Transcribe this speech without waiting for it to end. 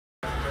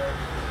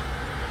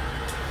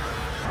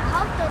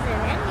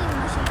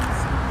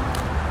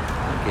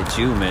Look at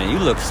you, man. You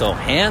look so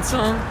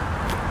handsome.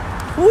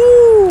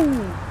 Woo!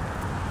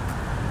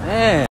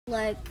 Man.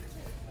 Like,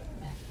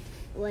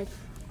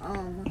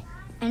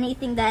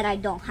 anything that I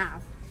don't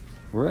have.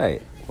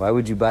 Right. Why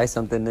would you buy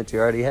something that you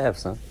already have,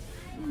 son?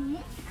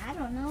 I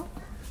don't know.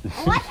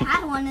 Oh, I've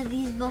had one of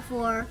these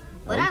before,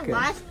 but Okay.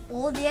 I lost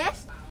all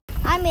this.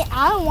 I mean,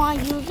 I don't want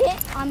to use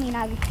it. I mean,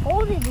 I've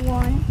holded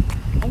one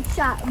and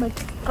shot with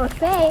her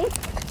face.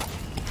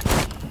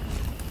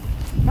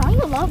 Don't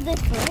you love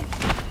this bridge?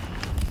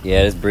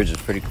 Yeah, this bridge is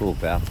pretty cool,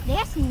 pal.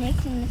 There's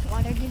snakes in this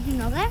water. Did you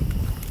know that?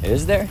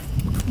 Is there?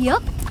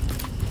 Yep.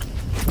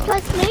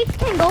 Because snakes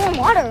can go in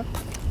water.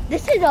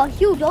 This is a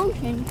huge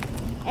ocean.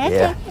 And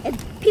Yeah. if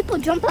people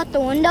jump out the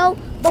window,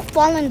 they'll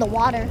fall in the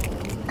water.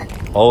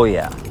 Oh,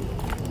 yeah.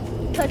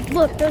 Because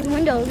look, there's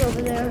windows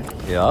over there.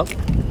 Yup.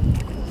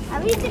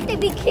 At least if they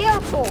be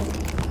careful.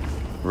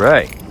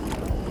 Right.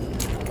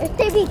 If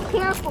they be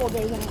careful,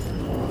 they won't.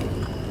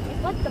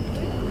 It's like the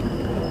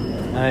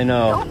bridge. I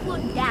know. Don't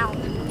look down.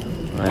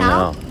 I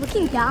know.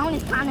 Looking down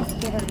is kind of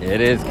scary.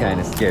 It is kind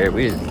of scary.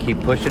 We just keep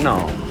pushing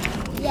on.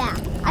 Yeah,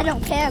 I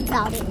don't care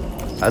about it.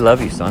 I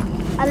love you, son.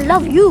 I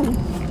love you.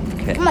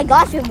 Okay. Oh my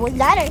gosh, was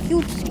that a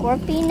huge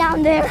scorpion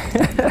down there?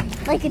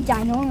 Like a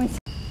ginormous.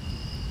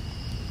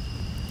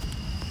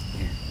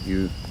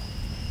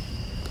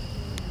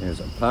 There's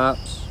a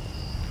pops.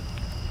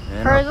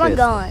 And Where's a my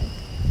pistol. gun?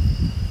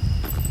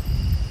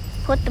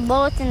 Put the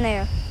bullets in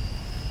there.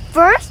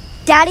 First,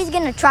 Daddy's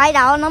gonna try it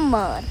out in the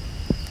mud.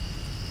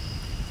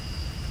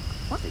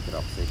 What? Take it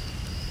off safety.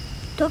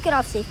 Took it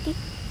off safety.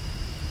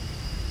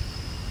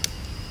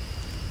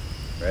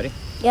 Ready?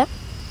 Yep.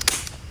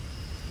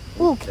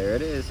 Ooh. There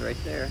it is, right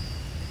there.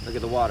 Look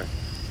at the water.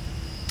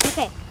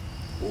 Okay.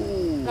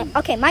 Ooh.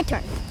 Okay, my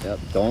turn. Yep.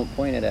 Don't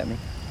point it at me.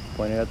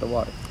 Point it at the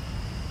water.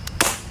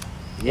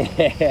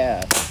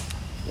 Yeah.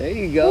 There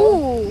you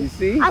go. Ooh. You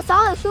see? I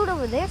saw it shoot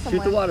over there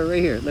somewhere. Shoot the water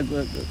right here. Look,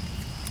 look, look.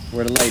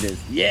 Where the light is.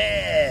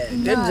 Yeah.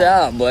 Good Nice.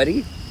 job,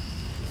 buddy.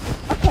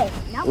 Okay.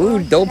 Now Ooh,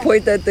 where don't should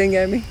point that thing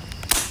at me.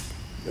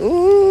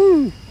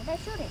 Ooh. Where did I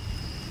shoot it?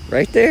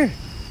 Right there.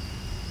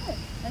 Where?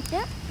 Right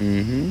there?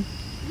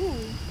 Mm-hmm. Ooh,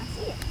 I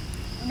see it.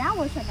 Now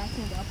where should I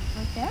shoot it?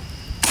 Right there?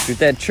 Shoot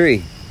that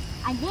tree.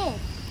 I did.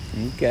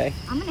 Okay.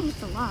 I'm gonna hit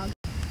the log.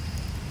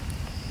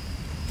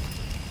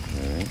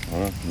 All right.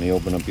 Hold on. Let me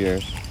open up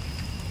yours.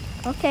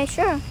 Okay,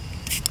 sure.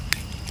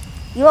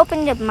 You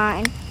opened up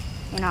mine,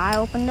 and I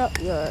opened up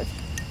yours.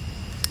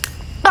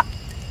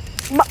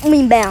 Buck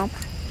me bam.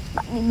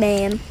 Buck me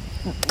bam.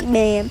 Buck me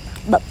bam.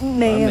 Buck me Oh,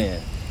 bam.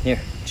 man. Here.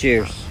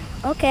 Cheers.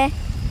 Okay.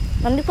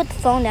 Let me put the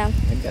phone down.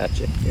 I got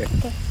you. Here.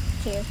 Okay.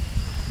 Cheers.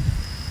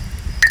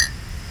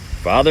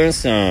 Father and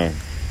son.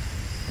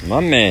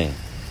 My man.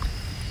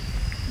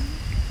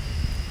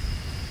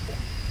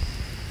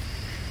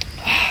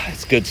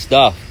 It's good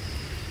stuff.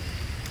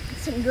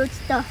 Some good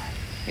stuff.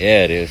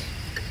 Yeah, it is.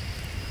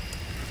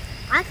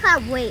 I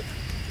can't wait.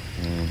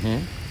 Mm-hmm.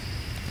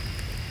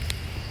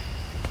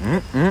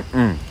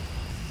 Mm-mm-mm.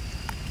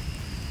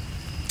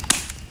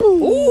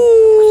 Boom.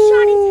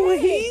 Ooh,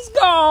 he's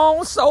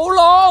gone. So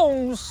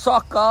long,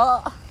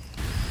 sucker.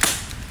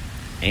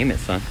 Aim it,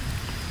 son.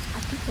 I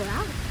think we're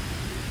out.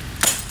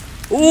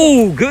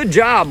 Ooh, good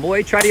job,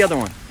 boy. Try the other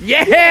one.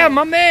 Yeah,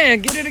 my man.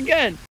 Get it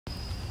again.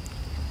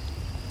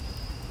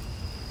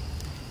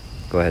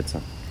 Go ahead,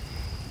 son.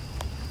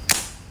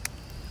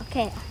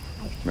 Okay.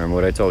 Remember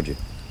what I told you.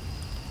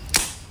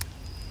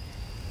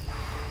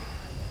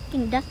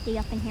 Getting dusty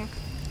up in here.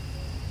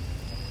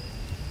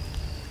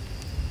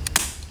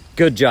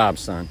 Good job,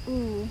 son.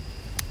 Ooh.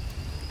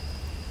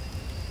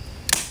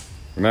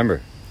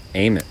 Remember,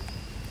 aim it.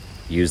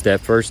 Use that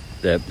first,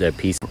 that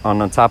piece on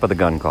the top of the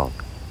gun called.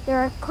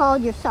 They're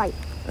called your sight.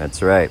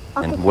 That's right.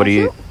 Okay, And what can do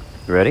I you,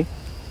 shoot? you ready?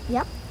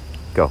 Yep.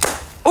 Go.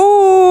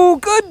 Ooh,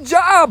 good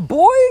job,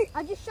 boy.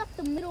 I just shot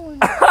the middle one.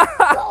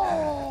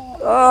 Oh,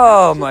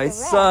 Oh, shoot my the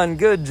rest. son,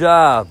 good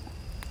job.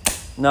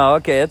 No,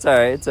 okay, it's all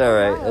right. It's all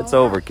right. It's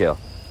overkill.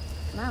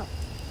 No.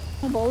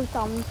 Both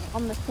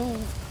on the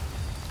thing.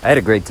 I had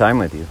a great time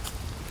with you.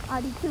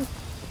 I did too.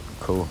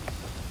 Cool.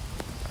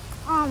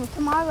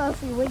 Tomorrow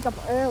if we wake up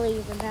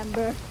early,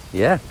 remember,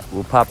 Yeah,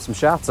 we'll pop some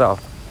shots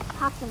off.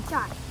 have some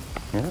shots.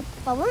 Yeah.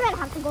 But we're gonna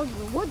have to go to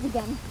the woods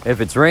again.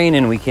 If it's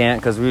raining, we can't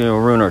because we'll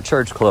ruin our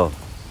church clothes.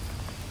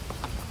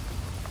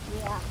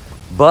 Yeah.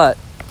 But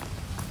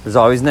there's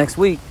always next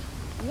week.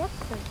 Yep,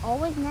 there's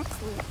always next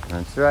week.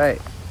 That's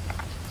right.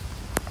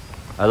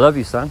 I love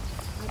you, son.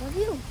 I love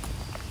you.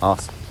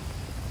 Awesome.